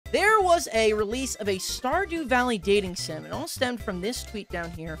was a release of a Stardew Valley dating sim. It all stemmed from this tweet down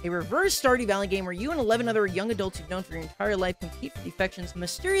here. A reverse Stardew Valley game where you and 11 other young adults you've known for your entire life compete for the affections of a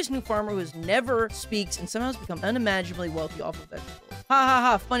mysterious new farmer who never speaks and somehow has become unimaginably wealthy off of vegetables. Ha ha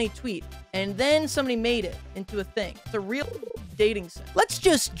ha, funny tweet. And then somebody made it into a thing. It's a real dating sim. Let's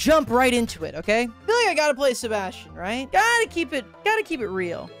just jump right into it, okay? I feel like I gotta play Sebastian, right? Gotta keep it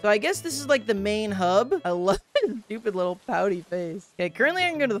real. So I guess this is like the main hub. I love his stupid little pouty face. Okay, currently I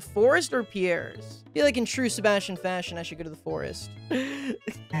can go to the forest or Pierre's. I feel like in true Sebastian fashion, I should go to the forest.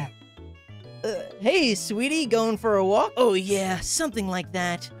 Hey, sweetie, going for a walk? Oh yeah, something like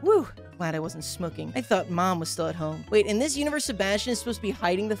that. Woo. Glad I wasn't smoking. I thought mom was still at home. Wait, in this universe, Sebastian is supposed to be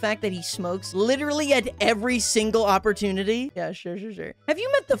hiding the fact that he smokes literally at every single opportunity? Yeah, sure. Have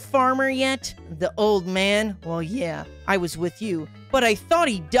you met the farmer yet? The old man? Well, yeah, I was with you, but I thought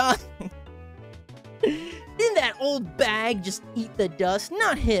he died. Didn't that old bag just eat the dust?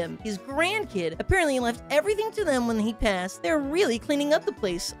 Not him. His grandkid apparently left everything to them when he passed. They're really cleaning up the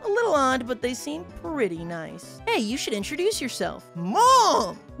place. A little odd, but they seem pretty nice. Hey, you should introduce yourself.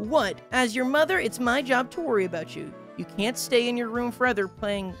 Mom! What? As your mother, it's my job to worry about you. You can't stay in your room forever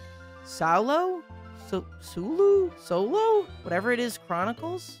playing Solo? Solo? Whatever it is,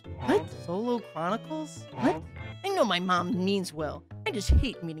 Chronicles? What? Solo Chronicles? What? I know my mom means well. I just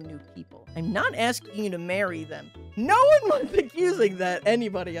hate meeting new people. I'm not asking you to marry them. No one was accusing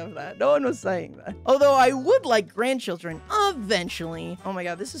anybody of that. No one was saying that. Although I would like grandchildren eventually. Oh my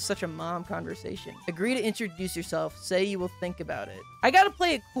god, this is such a mom conversation. Agree to introduce yourself. Say you will think about it. I gotta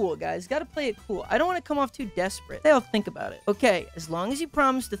play it cool, guys. Gotta play it cool. I don't want to come off too desperate. Say I'll think about it. Okay, as long as you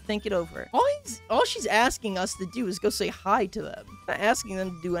promise to think it over. All she's asking us to do is go say hi to them. I'm not asking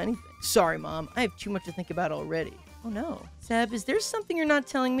them to do anything. Sorry, Mom. I have too much to think about already. Oh no. Seb, is there something you're not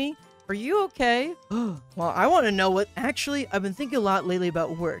telling me? Are you okay? Well, I want to know what... Actually, I've been thinking a lot lately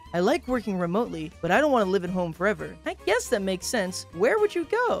about work. I like working remotely, but I don't want to live at home forever. I guess that makes sense. Where would you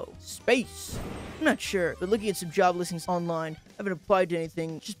go? Space. I'm not sure, but looking at some job listings online, I haven't applied to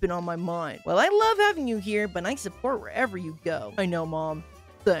anything. It's just been on my mind. Well, I love having you here, but I support wherever you go. I know, Mom.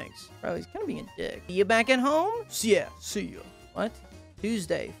 Thanks. Bro, he's kind of being a dick. You back at home? Yeah, see ya. What?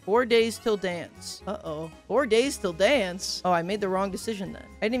 Tuesday, 4 days till dance. Uh-oh. 4 days till dance? Oh, I made the wrong decision then.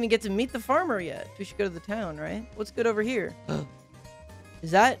 I didn't even get to meet the farmer yet. We should go to the town, right? What's good over here?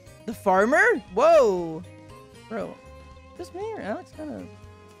 Is that the farmer? Whoa. Bro, just me or Alex kind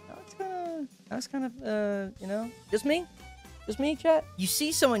of, you know? Just me? Just me, chat? You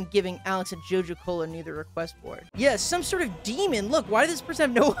see someone giving Alex a Jojo Cola near the request board. Yes, some sort of demon. Look, why does this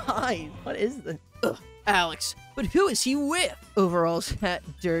person have no eyes? What is this? Ugh. Alex, but who is he with? Overalls, hat,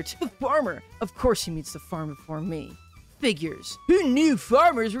 dirt. The farmer. Of course he meets the farmer before me. Figures. Who knew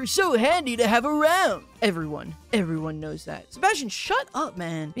farmers were so handy to have around? Everyone knows that. Sebastian, shut up,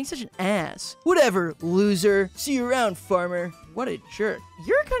 man. Being such an ass. Whatever, loser. See you around, farmer. What a jerk.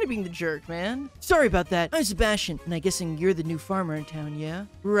 You're kind of being the jerk, man. Sorry about that. I'm Sebastian, and I'm guessing you're the new farmer in town, yeah?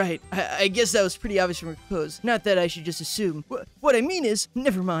 Right. I guess that was pretty obvious from your clothes. Not that I should just assume. What I mean is,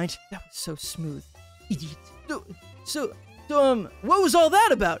 never mind. That was so smooth. Idiot. So, what was all that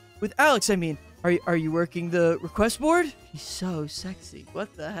about? With Alex, I mean. Are you working the request board? He's so sexy.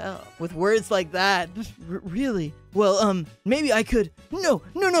 What the hell? With words like that. Really? Well, maybe I could... No,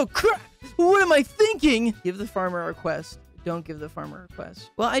 crap! What am I thinking? Give the farmer a request. Don't give the farmer a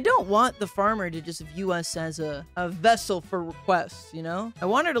request. Well, I don't want the farmer to just view us as a vessel for requests, you know? I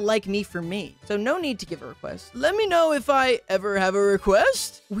want her to like me for me. So no need to give a request. Let me know if I ever have a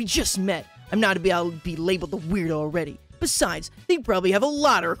request. We just met. I'm not able to be labeled a weirdo already. Besides, they probably have a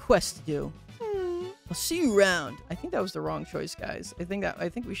lot of requests to do. I'll see you around. I think that was the wrong choice, guys. I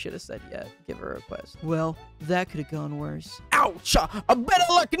think we should have said give her a request. Well, that could have gone worse. Ouch! Better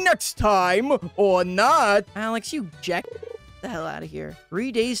luck next time, or not. Alex, you jack the hell out of here.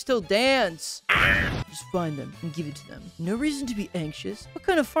 3 days till dance. Just find them and give it to them. No reason to be anxious. What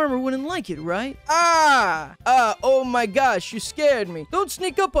kind of farmer wouldn't like it, right? Oh my gosh, you scared me. Don't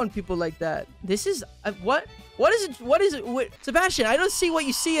sneak up on people like that. This is, what? What is it? Sebastian, I don't see what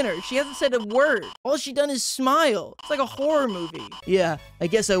you see in her. She hasn't said a word. All she done is smile. It's like a horror movie. Yeah, I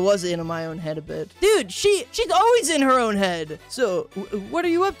guess I was in my own head a bit. Dude, she's always in her own head. So, what are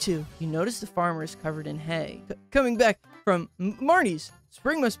you up to? You notice the farmer is covered in hay. Coming back from Marnie's.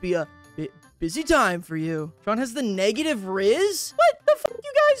 Spring must be a busy time for you. Sean has the negative Riz? What the fuck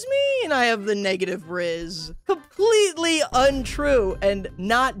you guys mean I have the negative Riz? Completely untrue and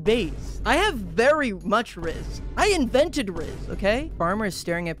not based. Riz. I have very much Riz. I invented Riz, okay? Farmer is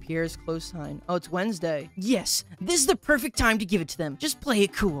staring at Pierre's close sign. Oh, it's Wednesday. Yes, this is the perfect time to give it to them. Just play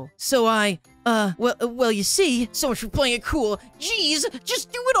it cool. So well, you see, so much for playing it cool. Jeez,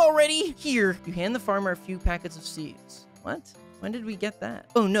 just do it already. Here, you hand the farmer a few packets of seeds. What? When did we get that?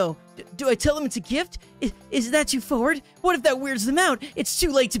 Oh no, do I tell them it's a gift? Is that too forward? What if that weirds them out? It's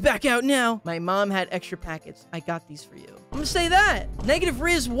too late to back out now. My mom had extra packets. I got these for you. I'm gonna say that. Negative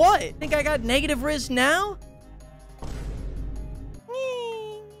Riz what? Think I got negative Riz now?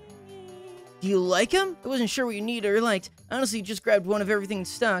 Do you like them? I wasn't sure what you needed or liked. Honestly, just grabbed one of everything in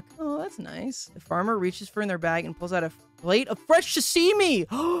stock. Oh, that's nice. The farmer reaches for in their bag and pulls out a plate of fresh sashimi.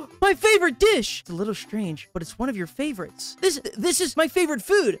 My favorite dish. It's a little strange, but it's one of your favorites. This is my favorite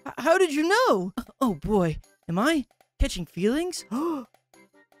food. How did you know? Oh boy, am I catching feelings?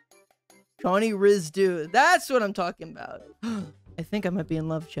 Johnny Riz dude. That's what I'm talking about. I think I might be in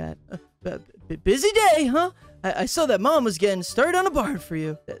love, chat. Busy day, huh? I saw that mom was getting started on a barn for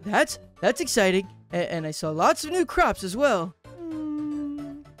you. That's exciting. And I saw lots of new crops as well.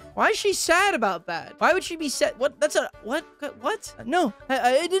 Why is she sad about that? Why would she be sad? What? That's a what? What? No,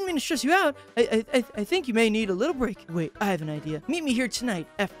 I didn't mean to stress you out. I think you may need a little break. Wait, I have an idea. Meet me here tonight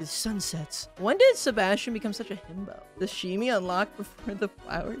after the sun sets. When did Sebastian become such a himbo? The Shimi unlocked before the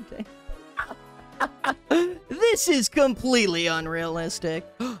flower day. This is completely unrealistic.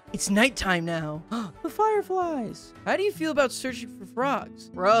 It's nighttime now. The fireflies. How do you feel about searching for frogs?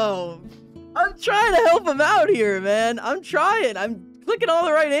 Bro, I'm trying to help him out here, man. I'm trying. I'm clicking all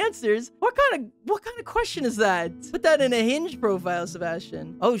the right answers. What kind of question is that? Put that in a Hinge profile,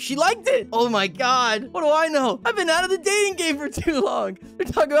 Sebastian. Oh, she liked it. Oh my God. What do I know? I've been out of the dating game for too long.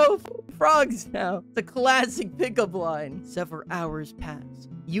 They're talking about frogs now. It's a classic pickup line. Several hours pass.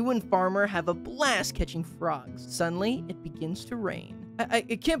 You and Farmer have a blast catching frogs. Suddenly, it begins to rain. I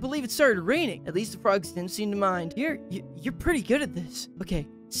can't believe it started raining. At least the frogs didn't seem to mind. You're pretty good at this. Okay,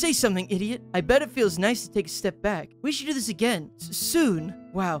 say something, idiot. I bet it feels nice to take a step back. We should do this again. Soon.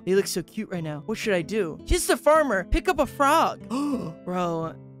 Wow, they look so cute right now. What should I do? Kiss the farmer. Pick up a frog.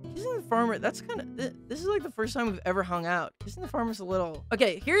 Bro, kissing the farmer, that's kind of... This is like the first time we've ever hung out. Kissing the farmer's a little...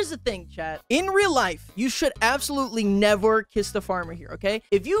 Okay, here's the thing, chat. In real life, you should absolutely never kiss the farmer here, okay?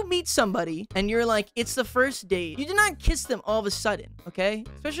 If you meet somebody and you're like, it's the first date, you do not kiss them all of a sudden, okay?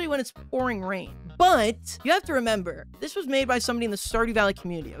 Especially when it's pouring rain. But you have to remember, this was made by somebody in the Stardew Valley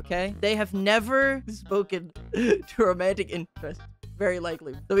community, okay? They have never spoken to romantic interest, very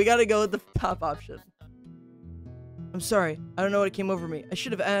likely. So we gotta go with the top option. I'm sorry. I don't know what came over me. I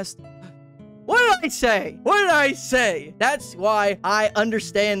should have asked. What did I say? What did I say? That's why I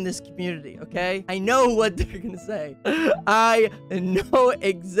understand this community, okay? I know what they're gonna say. I know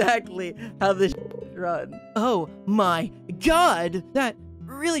exactly how this run. Oh my God. That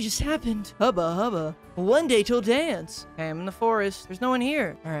really just happened. Hubba hubba. One day till dance. Okay, I'm in the forest. There's no one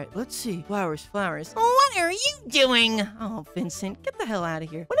here. All right, let's see. Flowers, flowers. What are you doing? Oh, Vincent, get the hell out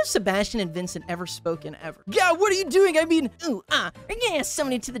of here. When have Sebastian and Vincent ever spoken ever? Yeah, what are you doing? I mean, are you gonna ask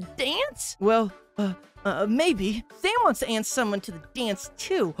somebody to the dance? Well, maybe. Sam wants to ask someone to the dance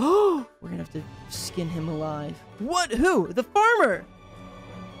too. Oh, we're gonna have to skin him alive. What? Who? The farmer.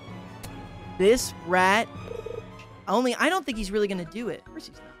 This rat. Only I don't think he's really gonna do it. Of course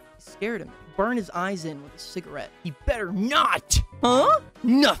he's not. He scared him. Burn his eyes in with a cigarette. He better not. Huh?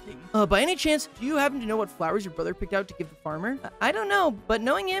 Nothing. By any chance, do you happen to know what flowers your brother picked out to give the farmer? I don't know, but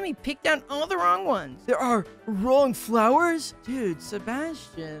knowing him, he picked out all the wrong ones. There are wrong flowers? Dude,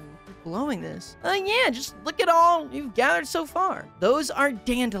 Sebastian, you're blowing this. Yeah, just look at all you've gathered so far. Those are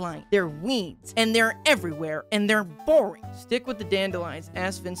dandelions. They're weeds, and they're everywhere, and they're boring. Stick with the dandelions.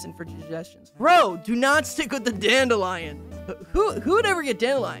 Ask Vincent for suggestions. Bro, do not stick with the dandelions. Who would ever get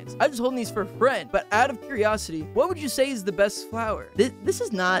dandelions? I'm just holding these for a friend, but out of curiosity, what would you say is the best flower? This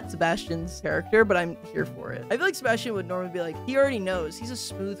is not Sebastian's character, but I'm here for it. I feel like Sebastian would normally be like, he already knows. He's a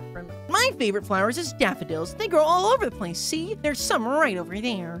smooth criminal. My favorite flowers is daffodils. They grow all over the place. See? There's some right over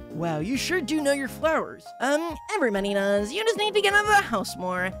there. Wow, you sure do know your flowers. Everybody does. You just need to get out of the house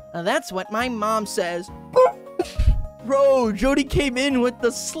more. That's what my mom says. Bro, Jody came in with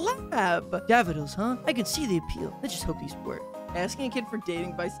the slap. Daffodils, huh? I can see the appeal. Let's just hope these work. Asking a kid for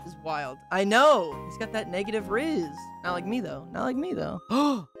dating advice is wild. I know. He's got that negative Riz. Not like me, though. Not like me, though.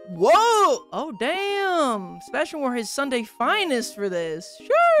 Whoa! Oh, damn. Sebastian wore his Sunday finest for this.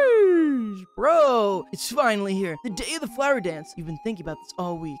 Sheesh. Bro, it's finally here. The day of the flower dance. You've been thinking about this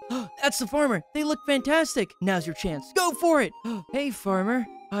all week. That's the farmer. They look fantastic. Now's your chance. Go for it. Hey, farmer.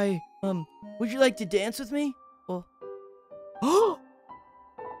 Would you like to dance with me? Well... No!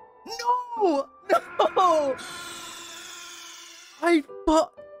 No!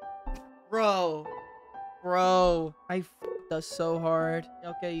 Bro, I f***ed us so hard.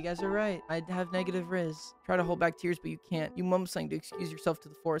 Okay, you guys are right. I have negative riz. Try to hold back tears, but you can't. You mumble something to excuse yourself to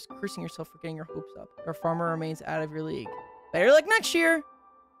the forest, cursing yourself for getting your hopes up. Our farmer remains out of your league. Better luck next year.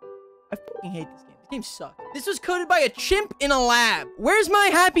 I fucking hate this game. This game sucks. This was coded by a chimp in a lab. Where's my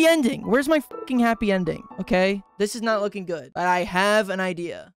happy ending? Where's my fucking happy ending? Okay? This is not looking good. But I have an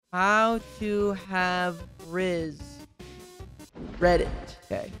idea. How to have riz. Reddit.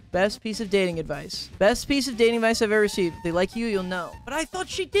 Okay. Best piece of dating advice. Best piece of dating advice I've ever received. If they like you, you'll know. But I thought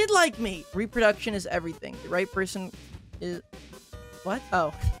she did like me. Reproduction is everything. The right person is... What?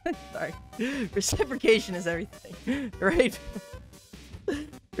 Oh. Sorry. Reciprocation is everything. Right?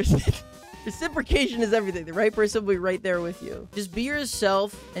 Reciprocation is everything. The right person will be right there with you. Just be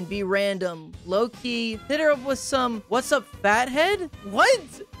yourself and be random. Low-key. Hit her up with some, what's up, fathead?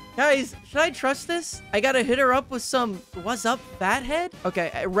 What? Guys, should I trust this? I gotta hit her up with some, what's up, fathead? Okay,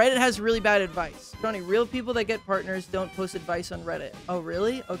 Reddit has really bad advice. Tony, real people that get partners don't post advice on Reddit. Oh,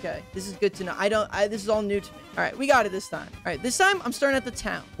 really? Okay, this is good to know. This is all new to me. All right, we got it this time. All right, this time I'm starting at the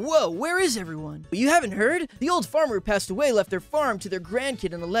town. Whoa, where is everyone? Well, you haven't heard? The old farmer who passed away left their farm to their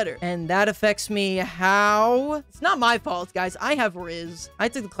grandkid in a letter. And that affects me how? It's not my fault, guys. I have riz. I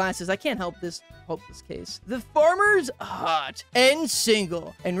took the classes. I can't help this case. The farmer's hot and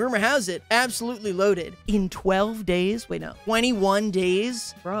single. And rumor has it, absolutely loaded. In 12 days? Wait, no. 21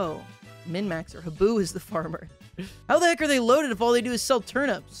 days? Bro, min-maxer. Haboo is the farmer. How the heck are they loaded if all they do is sell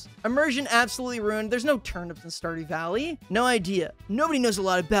turnips? Immersion absolutely ruined. There's no turnips in Stardew Valley. No idea. Nobody knows a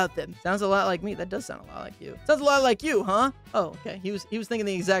lot about them. Sounds a lot like me. That does sound a lot like you. Sounds a lot like you, huh? Oh, okay. He was thinking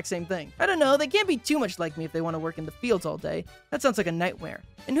the exact same thing. I don't know. They can't be too much like me if they want to work in the fields all day. That sounds like a nightmare.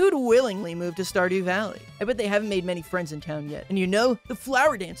 And who'd willingly move to Stardew Valley? I bet they haven't made many friends in town yet. And you know, the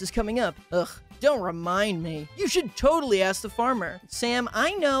flower dance is coming up. Ugh. Don't remind me. You should totally ask the farmer. Sam,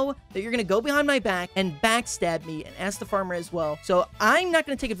 I know that you're gonna go behind my back and backstab me and ask the farmer as well. So I'm not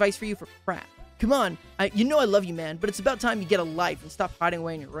gonna take advice for you for crap. Come on. You know I love you, man, but it's about time you get a life and stop hiding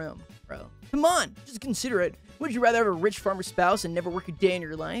away in your room, bro. Come on, just consider it. Would you rather have a rich farmer spouse and never work a day in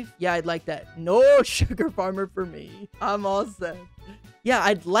your life? Yeah, I'd like that. No sugar farmer for me. I'm all set. Yeah,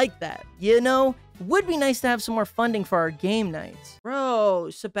 I'd like that. You know, it would be nice to have some more funding for our game nights. Bro,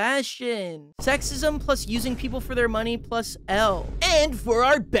 Sebastian. Sexism plus using people for their money plus L. And for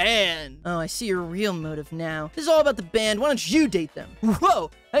our band. Oh, I see your real motive now. This is all about the band. Why don't you date them? Whoa,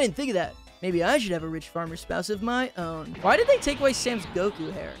 I didn't think of that. Maybe I should have a rich farmer spouse of my own. Why did they take away Sam's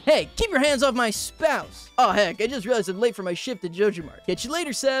Goku hair? Hey, keep your hands off my spouse. Oh, heck, I just realized I'm late for my shift at Jojo Mart. Catch you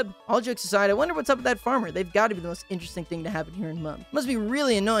later, Seb. All jokes aside, I wonder what's up with that farmer. They've got to be the most interesting thing to happen here in months. Must be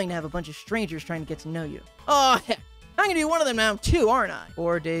really annoying to have a bunch of strangers trying to get to know you. Oh, heck. I'm gonna do one of them now, too, aren't I?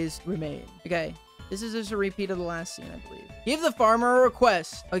 4 days remain. Okay. This is just a repeat of the last scene, I believe. Give the farmer a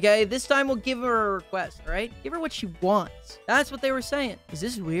request, okay? This time we'll give her a request, all right? Give her what she wants. That's what they were saying. Is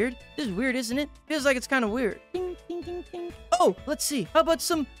this weird? This is weird, isn't it? Feels like it's kind of weird. Ding, ding, ding, ding. Oh, let's see. How about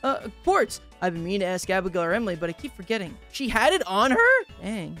some, quartz? I've been meaning to ask Abigail or Emily, but I keep forgetting. She had it on her?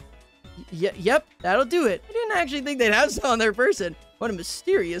 Dang. Yep, that'll do it. I didn't actually think they'd have some on their person. What a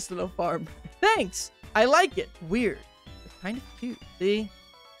mysterious little farm. Thanks. I like it. Weird. They're kind of cute. See?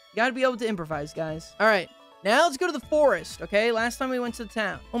 You gotta be able to improvise, guys. All right, now let's go to the forest, okay? Last time we went to the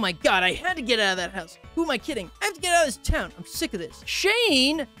town. Oh my God, I had to get out of that house. Who am I kidding? I have to get out of this town. I'm sick of this.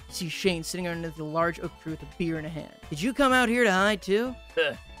 Shane! I see Shane sitting underneath the large oak tree with a beer in a hand. Did you come out here to hide too?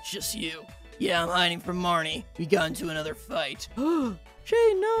 It's just you. Yeah, I'm hiding from Marnie. We got into another fight.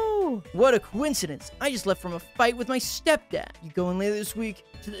 Shane, no! What a coincidence. I just left from a fight with my stepdad. You going later this week?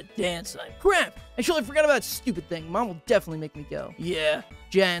 To the dance night. Crap! I totally forgot about that stupid thing. Mom will definitely make me go. Yeah,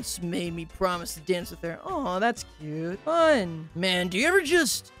 Jance made me promise to dance with her. Oh, that's cute. Fun. Man, do you ever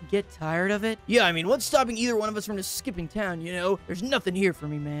just get tired of it? Yeah, I mean, what's stopping either one of us from just skipping town, you know? There's nothing here for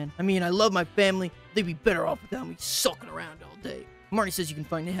me, man. I mean, I love my family. They'd be better off without me sulking around all day. Marty says you can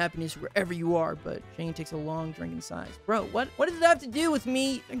find happiness wherever you are, but Shane takes a long drink in sighs. Bro, what does it have to do with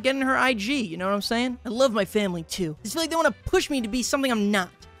me getting her IG? You know what I'm saying? I love my family, too. I just feel like they want to push me to be something I'm not.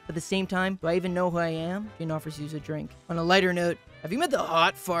 But at the same time, do I even know who I am? Shane offers you a drink. On a lighter note, have you met the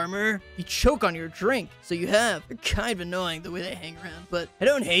hot farmer? You choke on your drink. So you have. They're kind of annoying the way they hang around, but I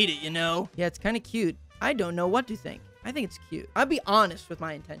don't hate it, you know? Yeah, it's kind of cute. I don't know what to think. I think it's cute. I'll be honest with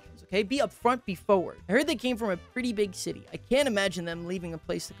my intentions, okay? Be upfront, be forward. I heard they came from a pretty big city. I can't imagine them leaving a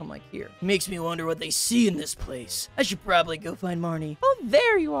place to come like here. Makes me wonder what they see in this place. I should probably go find Marnie. Oh,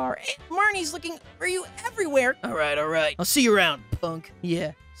 there you are. Marnie's looking for you everywhere. All right. I'll see you around. punk.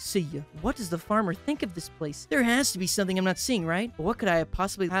 Yeah, see ya. What does the farmer think of this place? There has to be something I'm not seeing, right? But what could I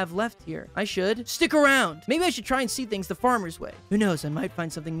possibly have left here? I should stick around. Maybe I should try and see things the farmer's way. Who knows? I might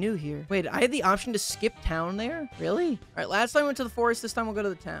find something new here. Wait, I had the option to skip town there? Really? All right, last time I went to the forest. This time we'll go to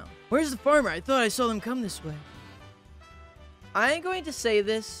the town. Where's the farmer? I thought I saw them come this way. I'm going to say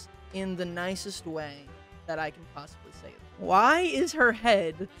this in the nicest way that I can possibly say it. Why is her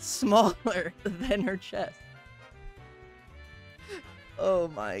head smaller than her chest? Oh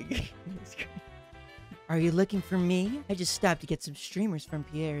my goodness. Are you looking for me? I just stopped to get some streamers from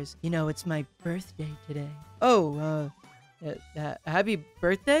Pierre's. You know, it's my birthday today. Oh, happy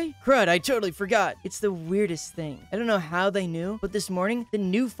birthday? Crud, I totally forgot. It's the weirdest thing. I don't know how they knew, but this morning, the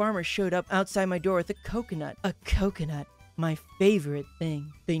new farmer showed up outside my door with a coconut. A coconut. My favorite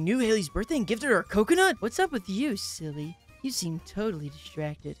thing. They knew Haley's birthday and gifted her a coconut? What's up with you, silly? You seem totally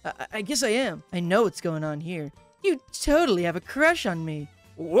distracted. I guess I am. I know what's going on here. You totally have a crush on me.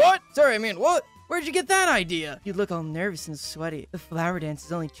 What? Sorry, I mean, what? Where'd you get that idea? You look all nervous and sweaty. The flower dance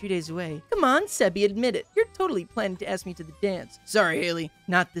is only 2 days away. Come on, Sebby, admit it. You're totally planning to ask me to the dance. Sorry, Haley.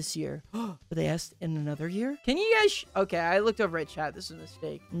 Not this year. But they asked in another year? Can you guys... Okay, I looked over at chat. This is a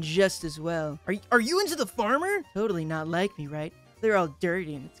mistake. Just as well. Are you into the farmer? Totally not like me, right? They're all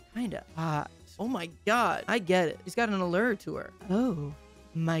dirty and it's kinda hot. Oh my god. I get it. He's got an allure to her. Oh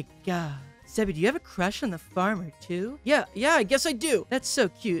my god. Sebby, do you have a crush on the farmer, too? Yeah, I guess I do. That's so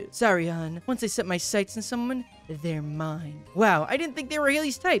cute. Sorry, hon. Once I set my sights on someone, they're mine. Wow, I didn't think they were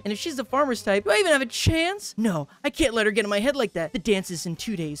Haley's type. And if she's the farmer's type, do I even have a chance? No, I can't let her get in my head like that. The dance is in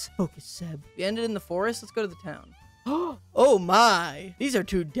 2 days. Focus, Seb. We ended in the forest. Let's go to the town. Oh my! These are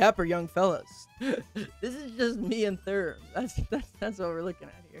two dapper young fellas. This is just me and Thurm. That's what we're looking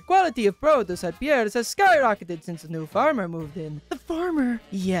at here. Quality of produce at Pierre's has skyrocketed since the new farmer moved in. The farmer?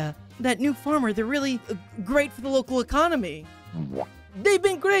 Yeah, that new farmer. They're really great for the local economy. They've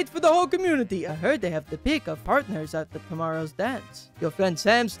been great for the whole community. I heard they have the pick of partners at tomorrow's dance. Your friend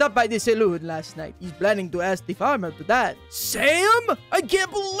Sam stopped by the saloon last night. He's planning to ask the farmer to dance. Sam? I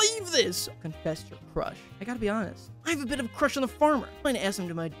can't believe this! Confess your crush. I gotta be honest. I have a bit of a crush on the farmer. I'm going to ask him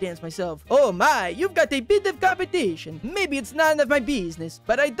to my dance myself. Oh my, you've got a bit of competition. Maybe it's none of my business,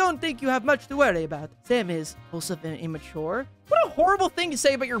 but I don't think you have much to worry about. Sam is also immature. What a horrible thing to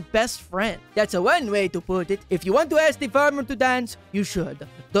say about your best friend. That's a one way to put it. If you want to ask the farmer to dance, you should.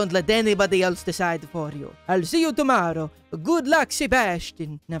 Don't let anybody else decide for you. I'll see you tomorrow. Good luck,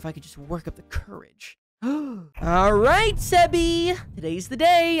 Sebastian. Now if I could just work up the courage. All right, Sebby. Today's the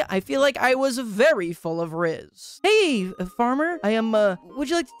day. I feel like I was very full of riz. Hey, farmer. I am, would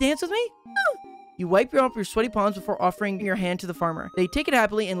you like to dance with me? You wipe off your sweaty palms before offering your hand to the farmer. They take it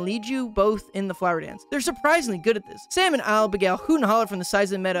happily and lead you both in the flower dance. They're surprisingly good at this. Sam and Abigail hoot and holler from the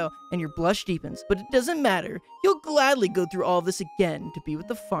sides of the meadow, and your blush deepens. But it doesn't matter. You'll gladly go through all this again to be with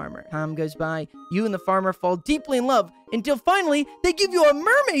the farmer. Time goes by. You and the farmer fall deeply in love until finally they give you a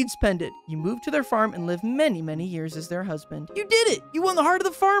mermaid's pendant. You move to their farm and live many, many years as their husband. You did it! You won the heart of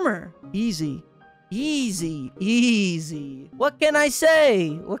the farmer. Easy. Easy, easy. What can I say?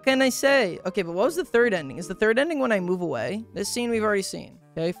 What can I say? Okay, but what was the third ending? Is the third ending when I move away? This scene we've already seen.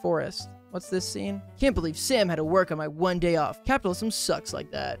 Okay, forest. What's this scene? Can't believe Sam had to work on my 1 day off. Capitalism sucks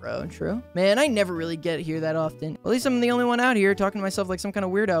like that, bro. True. Man, I never really get here that often. At least I'm the only one out here talking to myself like some kind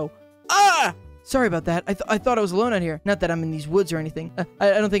of weirdo. Ah! Sorry about that. I thought I was alone out here. Not that I'm in these woods or anything. I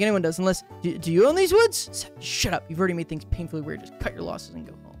don't think anyone does unless... Do you own these woods? Shut up. You've already made things painfully weird. Just cut your losses and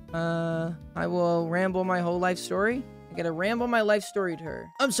go home. I will ramble my whole life story. I gotta ramble my life story to her.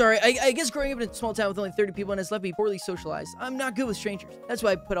 I'm sorry, I guess growing up in a small town with only 30 people and has left me poorly socialized. I'm not good with strangers. That's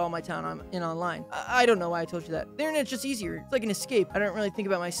why I put all my town in online. I don't know why I told you that. The internet's just easier. It's like an escape. I don't really think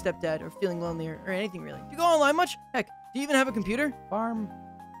about my stepdad or feeling lonely or anything really. Do you go online much? Heck, do you even have a computer? Farm?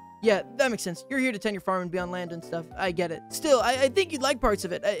 Yeah, that makes sense. You're here to tend your farm and be on land and stuff. I get it. Still, I think you'd like parts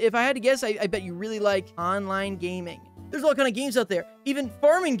of it. If I had to guess, I bet you really like online gaming. There's all kind of games out there, even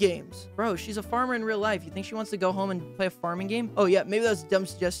farming games. Bro, she's a farmer in real life. You think she wants to go home and play a farming game? Oh yeah, maybe that was a dumb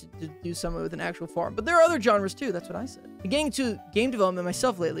suggestion to do something with an actual farm. But there are other genres too, that's what I said. I'm getting into game development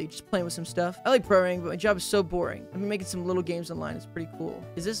myself lately, just playing with some stuff. I like programming, but my job is so boring. I've been making some little games online. It's pretty cool.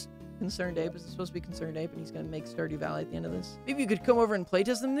 Is this Concerned Ape? Is this supposed to be Concerned Ape and he's gonna make Stardew Valley at the end of this? Maybe you could come over and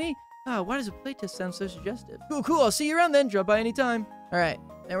playtest them with me? Ah, why does a playtest sound so suggestive? Cool, I'll see you around then. Drop by anytime. All right.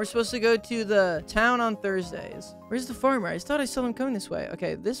 And we're supposed to go to the town on Thursdays. Where's the farmer? I thought I saw him coming this way.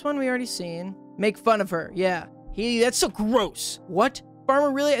 Okay, this one we already seen. Make fun of her. Yeah. That's so gross. What?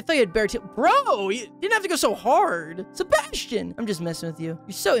 farmer, really? I thought you had bare tail. Bro, you didn't have to go so hard. Sebastian! I'm just messing with you.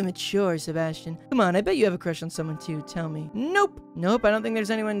 You're so immature, Sebastian. Come on, I bet you have a crush on someone too. Tell me. Nope. Nope, I don't think there's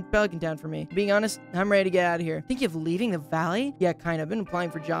anyone in Pelican Town for me. Being honest, I'm ready to get out of here. Think of leaving the valley? Yeah, kind of. Been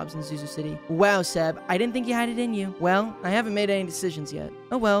applying for jobs in Zuzu City. Wow, Seb. I didn't think you had it in you. Well, I haven't made any decisions yet.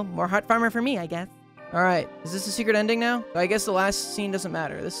 Oh well, more hot farmer for me, I guess. All right, is this a secret ending now? I guess the last scene doesn't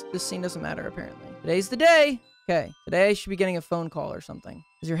matter. This scene doesn't matter, apparently. Today's the day. Okay, today I should be getting a phone call or something.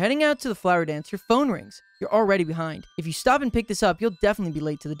 As you're heading out to the flower dance, your phone rings. You're already behind. If you stop and pick this up, you'll definitely be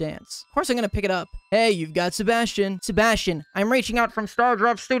late to the dance. Of course I'm gonna pick it up. Hey, you've got Sebastian. Sebastian, I'm reaching out from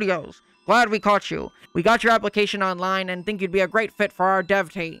Stardew Studios. Glad we caught you. We got your application online and think you'd be a great fit for our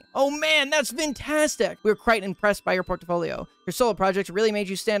dev team. Oh man, that's fantastic. We were quite impressed by your portfolio. Your solo project really made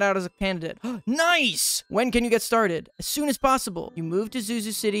you stand out as a candidate. Nice! When can you get started? As soon as possible. You move to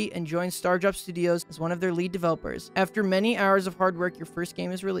Zuzu City and join Stardew Studios as one of their lead developers. After many hours of hard work, your first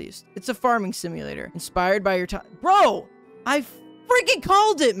game is released. It's a farming simulator, inspired by your time. Bro! I freaking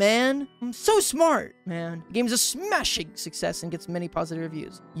called it, man! I'm so smart, man. The game's a smashing success and gets many positive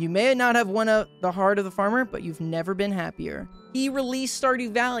reviews. You may not have won the heart of the farmer, but you've never been happier. He released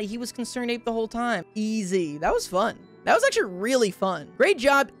Stardew Valley. He was Concerned Ape the whole time. Easy. That was fun. That was actually really fun. Great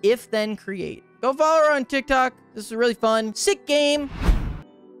job, if then create. Go follow her on TikTok. This is really fun. Sick game.